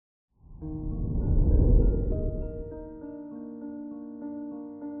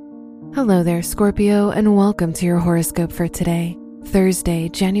Hello there, Scorpio, and welcome to your horoscope for today, Thursday,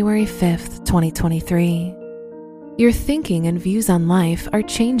 January 5th, 2023. Your thinking and views on life are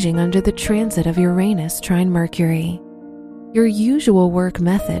changing under the transit of Uranus trine Mercury. Your usual work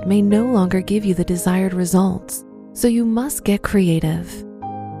method may no longer give you the desired results, so you must get creative.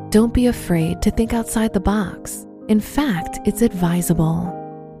 Don't be afraid to think outside the box. In fact, it's advisable.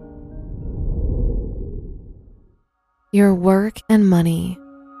 Your work and money.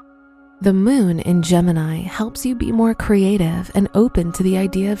 The moon in Gemini helps you be more creative and open to the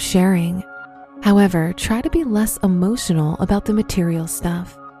idea of sharing. However, try to be less emotional about the material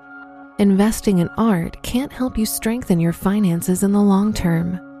stuff. Investing in art can't help you strengthen your finances in the long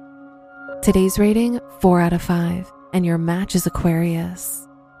term. Today's rating, 4 out of 5, and your match is Aquarius.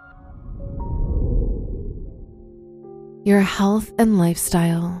 Your health and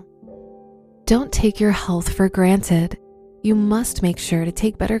lifestyle. Don't take your health for granted. You must make sure to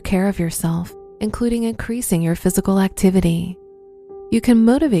take better care of yourself, including increasing your physical activity. You can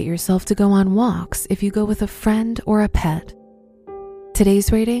motivate yourself to go on walks if you go with a friend or a pet.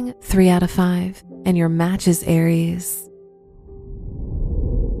 Today's rating, 3 out of 5, and your match is Aries.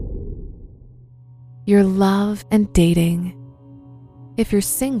 Your love and dating. If you're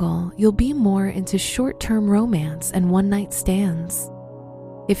single, you'll be more into short-term romance and one-night stands.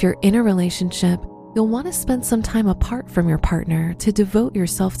 If you're in a relationship, you'll want to spend some time apart from your partner to devote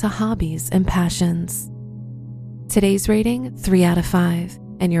yourself to hobbies and passions. Today's rating, 3 out of 5,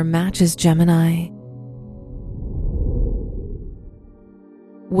 and your match is Gemini.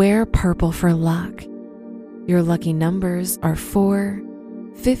 Wear purple for luck. Your lucky numbers are 4,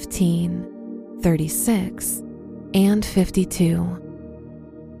 15, 36, and 52.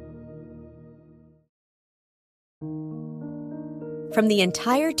 From the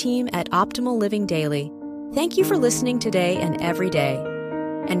entire team at Optimal Living Daily, thank you for listening today and every day.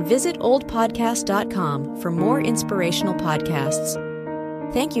 And visit oldpodcast.com for more inspirational podcasts.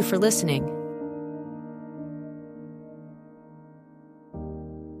 Thank you for listening.